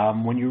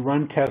 When you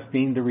run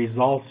testing, the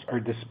results are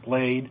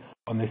displayed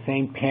on the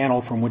same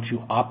panel from which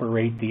you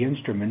operate the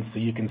instruments, so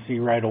you can see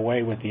right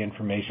away what the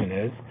information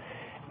is.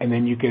 And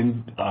then you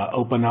can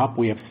open up.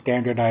 We have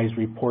standardized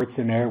reports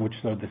in there which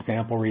show the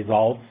sample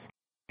results,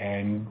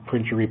 and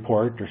print your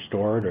report or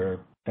store it or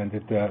send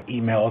it to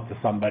email it to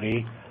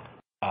somebody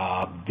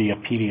via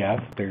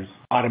PDF. There's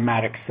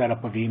automatic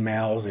setup of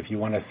emails. If you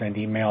want to send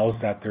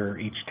emails after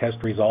each test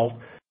result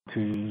to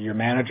your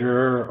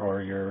manager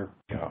or your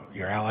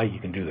ally, you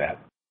can do that.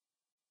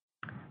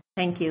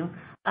 Thank you.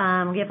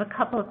 We have a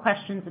couple of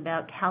questions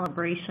about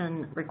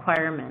calibration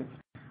requirements.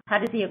 How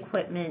does the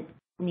equipment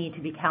need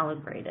to be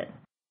calibrated?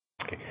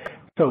 Okay.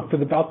 So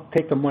I'll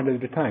take them one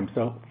at a time.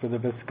 So for the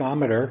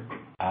viscometer,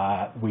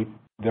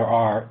 there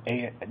are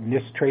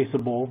NIST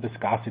traceable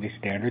viscosity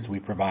standards we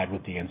provide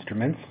with the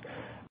instruments.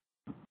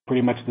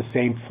 Pretty much the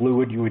same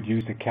fluid you would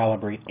use to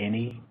calibrate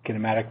any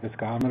kinematic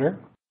viscometer,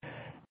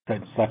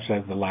 such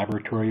as the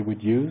laboratory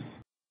would use.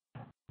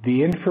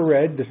 The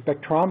infrared, the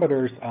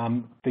spectrometers,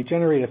 they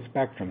generate a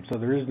spectrum, so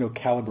there is no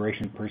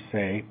calibration per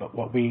se, but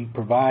what we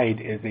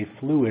provide is a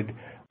fluid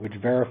which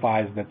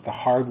verifies that the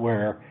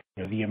hardware,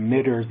 the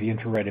emitters, the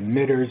infrared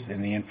emitters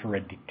and the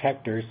infrared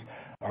detectors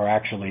are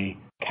actually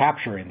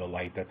capturing the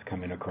light that's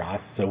coming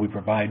across. So we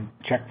provide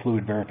check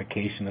fluid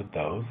verification of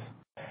those.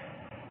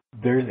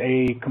 There's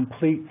a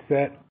complete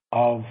set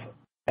of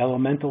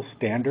elemental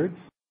standards.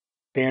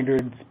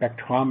 Standard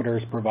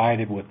spectrometers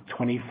provided with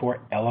 24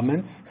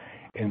 elements,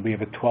 and we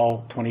have a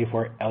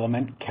 24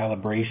 element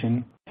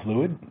calibration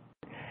fluid,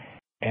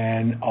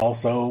 and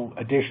also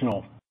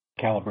additional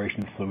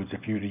calibration fluids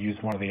if you were to use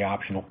one of the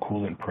optional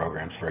coolant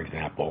programs, for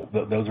example.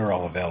 Those are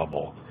all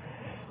available.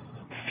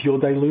 Fuel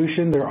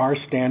dilution, there are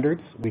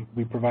standards.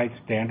 We provide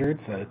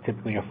standards,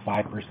 typically of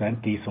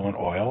 5% diesel and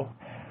oil.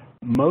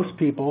 Most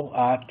people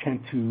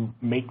tend to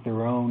make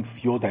their own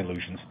fuel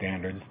dilution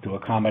standards to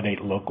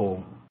accommodate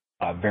local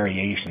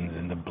variations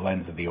in the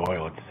blends of the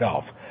oil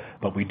itself,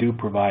 but we do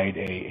provide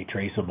a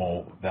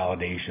traceable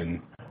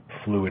validation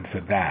fluid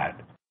for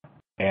that.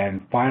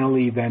 And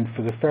finally, then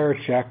for the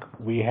ferrous check,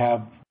 we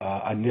have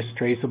a NIST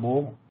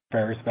traceable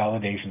ferrous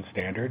validation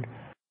standard,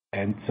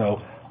 and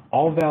so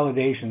all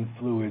validation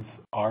fluids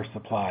are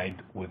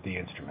supplied with the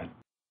instrument.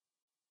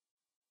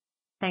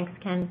 Thanks,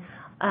 Ken.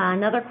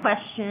 Another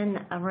question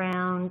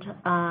around,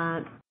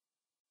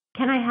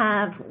 can I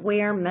have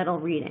wear metal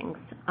readings?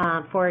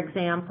 For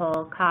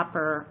example,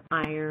 copper,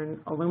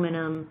 iron,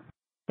 aluminum,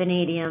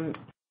 vanadium,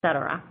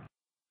 etc.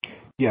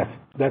 Yes,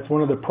 that's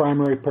one of the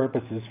primary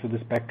purposes for the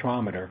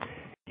spectrometer.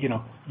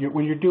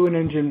 When you're doing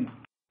engine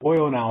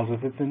oil analysis,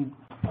 it's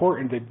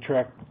important to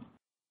track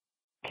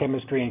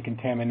chemistry and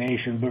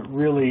contamination, but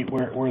really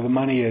where the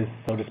money is,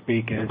 so to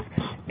speak, is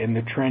in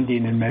the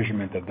trending and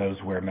measurement of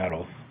those wear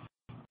metals.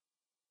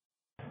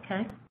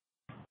 Okay.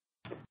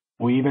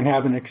 We even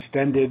have an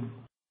extended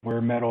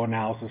wear metal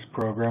analysis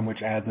program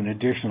which adds an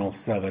additional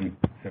seven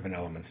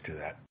elements to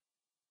that.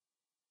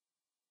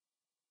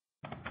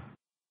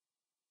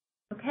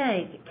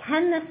 Okay.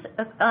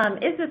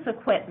 Is this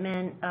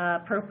equipment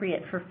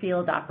appropriate for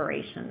field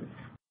operations?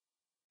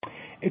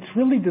 It's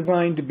really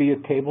designed to be a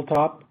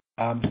tabletop.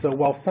 So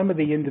while some of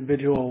the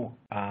individual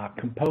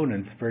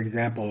components, for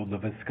example, the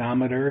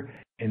viscometer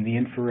and the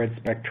infrared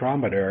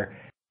spectrometer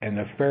and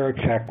the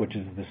ferrocheck, which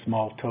is the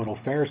small total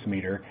ferrous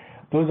meter,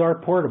 those are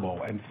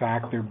portable. In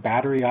fact, they're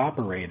battery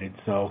operated.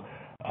 So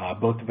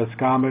both the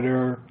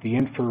viscometer, the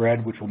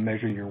infrared, which will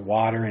measure your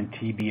water and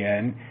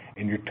TBN,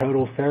 and your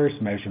total ferrous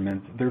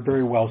measurements, they're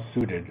very well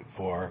suited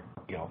for,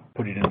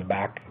 putting it in the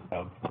back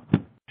of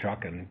the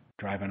truck and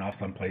driving off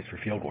someplace for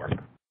field work.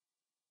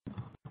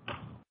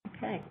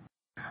 Okay.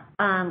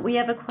 We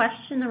have a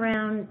question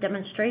around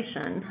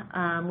demonstration.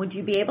 Would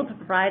you be able to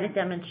provide a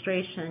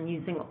demonstration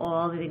using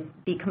all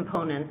the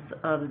components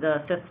of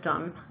the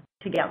system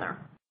together?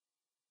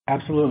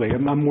 Absolutely.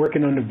 I'm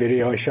working on a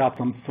video. I shot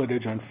some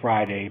footage on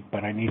Friday,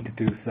 but I need to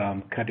do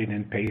some cutting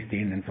and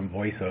pasting and some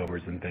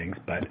voiceovers and things.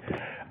 But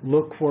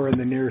look for in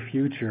the near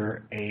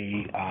future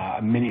a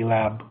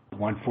MiniLab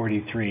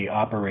 143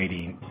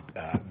 operating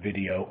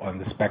video on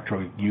the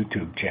Spectro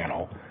YouTube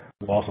channel.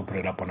 We'll also put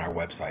it up on our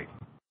website.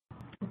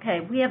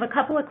 Okay, we have a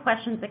couple of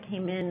questions that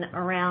came in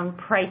around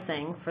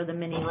pricing for the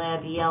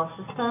MiniLab EL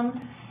system.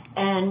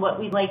 And what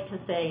we'd like to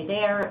say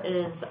there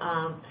is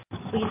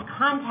please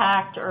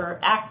contact or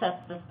access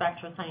the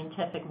Spectro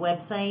Scientific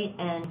website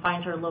and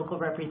find your local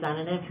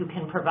representative who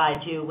can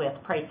provide you with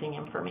pricing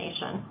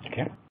information.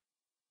 Okay.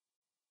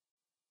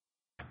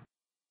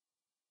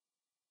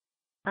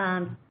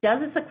 Does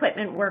this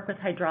equipment work with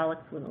hydraulic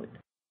fluids?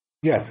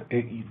 Yes,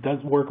 it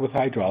does work with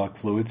hydraulic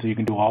fluid, so you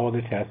can do all of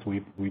the tests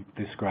we've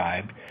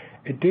described.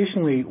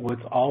 Additionally,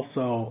 what's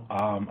also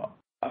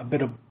a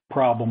bit of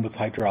problem with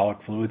hydraulic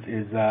fluids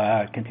is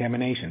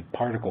contamination,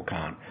 particle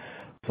count.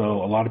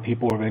 So a lot of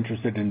people are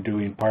interested in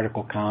doing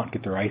particle count,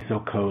 get their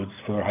ISO codes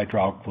for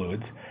hydraulic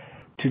fluids.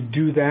 To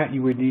do that,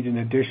 you would need an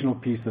additional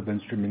piece of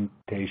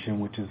instrumentation,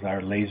 which is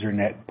our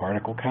LaserNet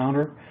particle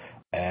counter,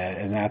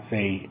 and that's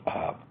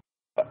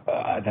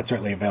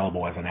certainly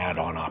available as an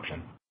add-on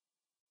option.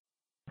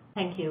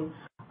 Thank you.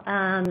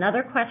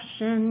 Another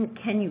question,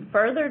 can you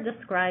further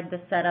describe the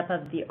setup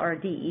of the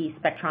RDE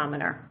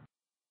spectrometer?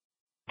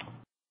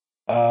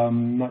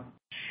 Not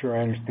sure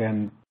I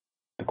understand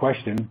the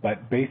question,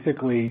 but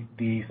basically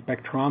the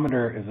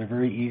spectrometer is a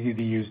very easy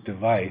to use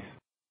device,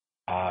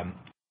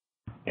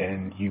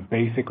 and you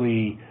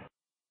basically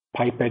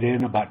pipe it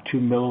in about 2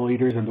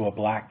 milliliters into a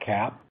black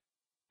cap,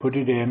 put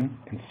it in,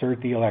 insert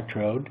the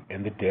electrode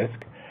and the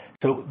disc.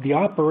 So the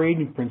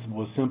operating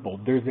principle is simple.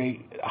 There's a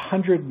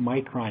 100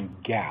 micron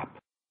gap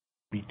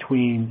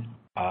between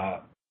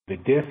the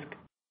disc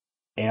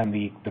and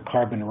the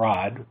carbon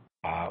rod.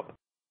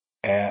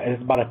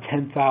 It's about a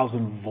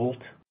 10,000 volt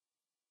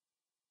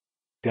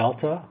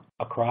delta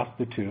across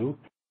the two.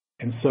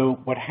 And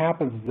so what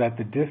happens is that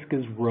the disc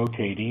is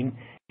rotating,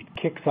 it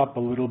kicks up a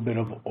little bit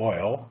of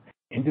oil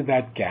into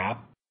that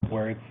gap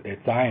where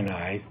it's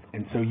ionized,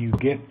 and so you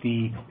get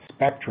the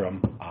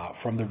spectrum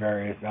from the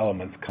various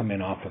elements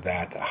coming off of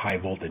that high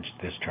voltage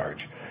discharge.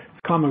 It's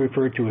commonly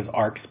referred to as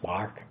arc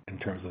spark in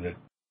terms of the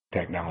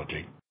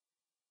technology.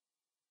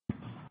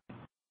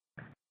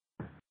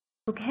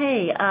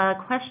 Okay,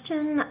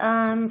 question.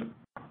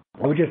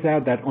 I would just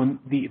add that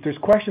if there's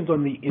questions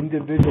on the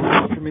individual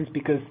instruments,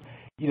 because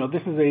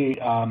this is a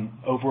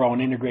overall an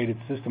integrated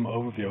system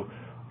overview.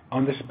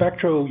 On the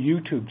Spectro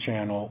YouTube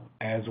channel,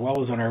 as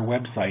well as on our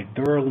website,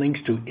 there are links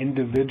to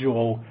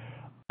individual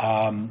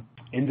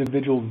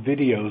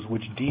videos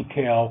which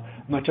detail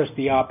not just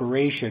the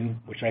operation,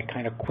 which I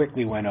kind of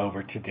quickly went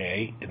over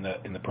today in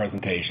the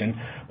presentation,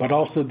 but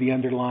also the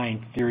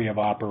underlying theory of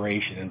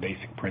operation and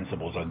basic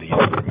principles of the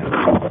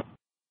instrument.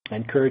 I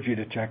encourage you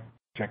to check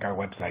our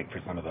website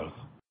for some of those.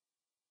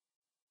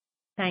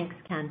 Thanks,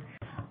 Ken.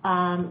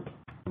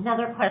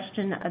 Another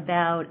question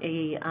about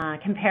a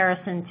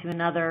comparison to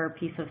another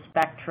piece of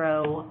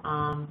Spectro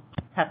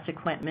test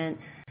equipment,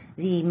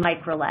 the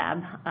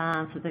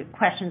MicroLab. So the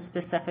question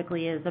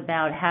specifically is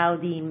about how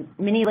the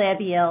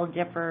MiniLab EL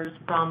differs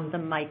from the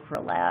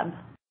MicroLab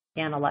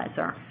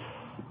analyzer.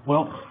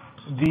 Well,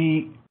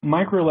 the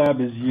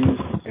MicroLab is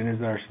used and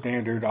is our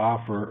standard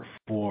offer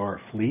for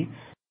fleets,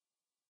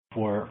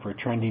 for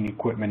trending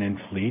equipment in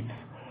fleets.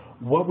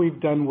 What we've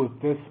done with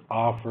this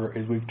offer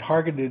is we've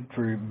targeted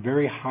for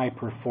very high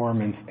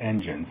performance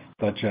engines,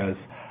 such as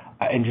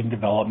engine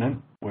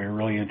development. We're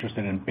really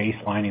interested in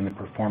baselining the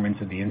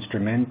performance of the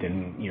instrument,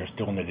 and you're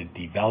still in the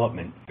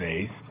development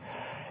phase.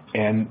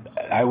 And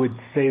I would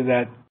say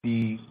that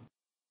the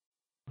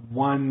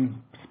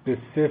one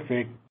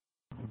specific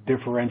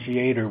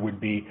differentiator would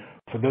be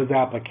for those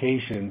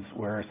applications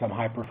where some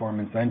high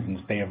performance engines,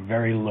 they have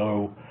very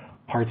low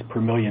parts per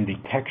million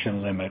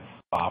detection limits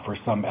for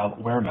some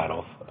wear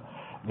metals.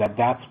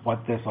 That's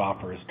what this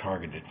offer is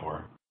targeted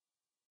for.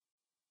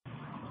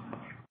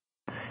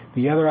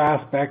 The other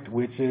aspect,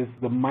 which is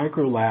the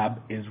MicroLab,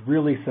 is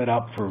really set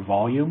up for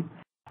volume.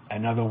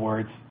 In other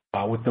words,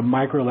 with the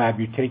MicroLab,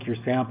 you take your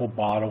sample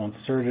bottle,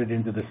 insert it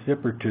into the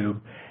sipper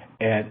tube,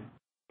 and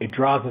it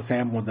draws the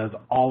sample and does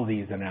all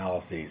these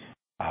analyses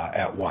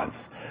at once.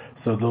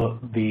 So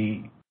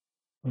the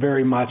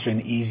very much an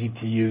easy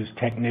to use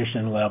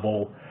technician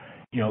level,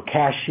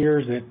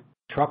 cashiers at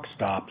truck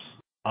stops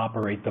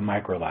operate the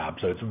MicroLab,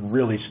 so it's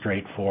really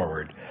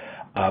straightforward.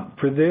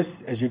 For this,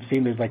 as you've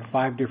seen, there's like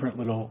 5 different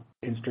little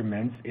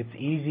instruments. It's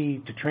easy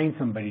to train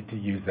somebody to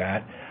use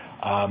that,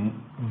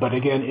 but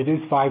again, it is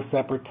 5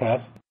 separate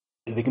tests.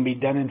 They can be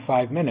done in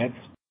 5 minutes,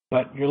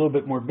 but you're a little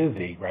bit more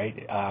busy, right,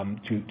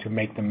 to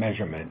make the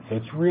measurement. So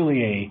it's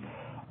really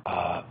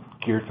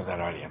geared for that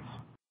audience.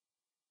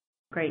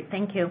 Great,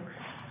 thank you.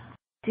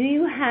 Do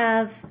you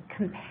have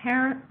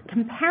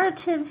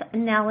comparative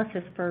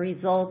analysis for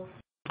results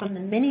from the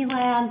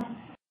MiniLab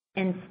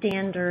and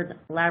standard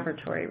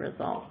laboratory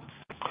results?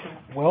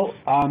 Well,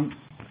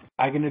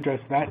 I can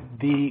address that.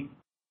 The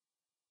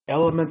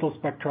elemental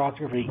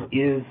spectroscopy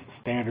is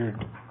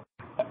standard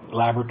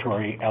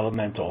laboratory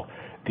elemental.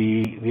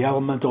 The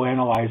elemental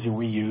analyzer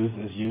we use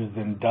is used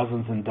in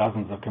dozens and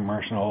dozens of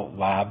commercial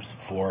labs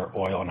for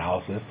oil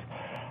analysis.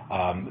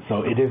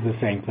 So it is the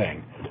same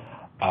thing.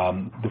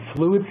 The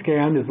fluid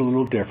scan is a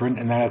little different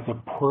in that it's a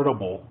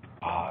portable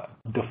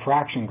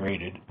diffraction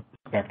graded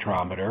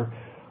spectrometer,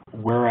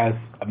 whereas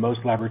most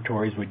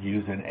laboratories would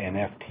use an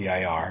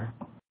FTIR.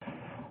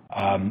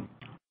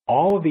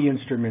 All of the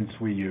instruments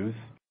we use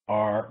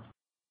are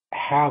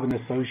have an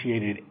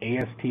associated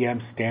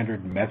ASTM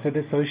standard method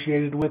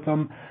associated with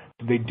them.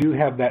 So they do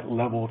have that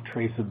level of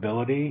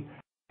traceability,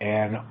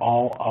 and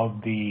all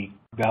of the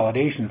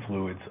validation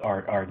fluids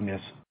are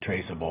NIST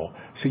traceable.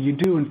 So you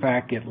do, in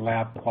fact, get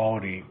lab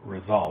quality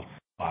results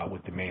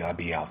with the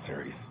MiniLab EL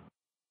series.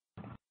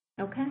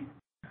 Okay.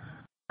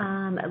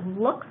 It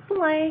looks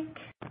like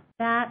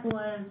that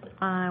was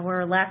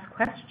our last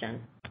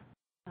question.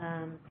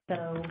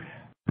 So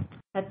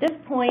at this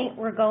point,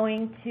 we're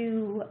going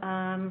to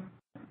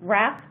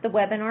wrap the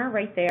webinar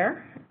right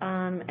there.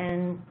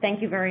 And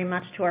thank you very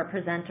much to our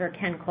presenter,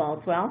 Ken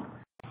Caldwell.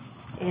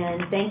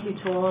 And thank you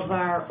to all of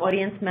our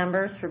audience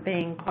members for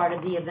being part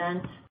of the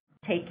event.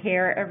 Take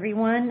care,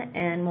 everyone,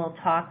 and we'll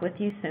talk with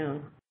you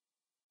soon.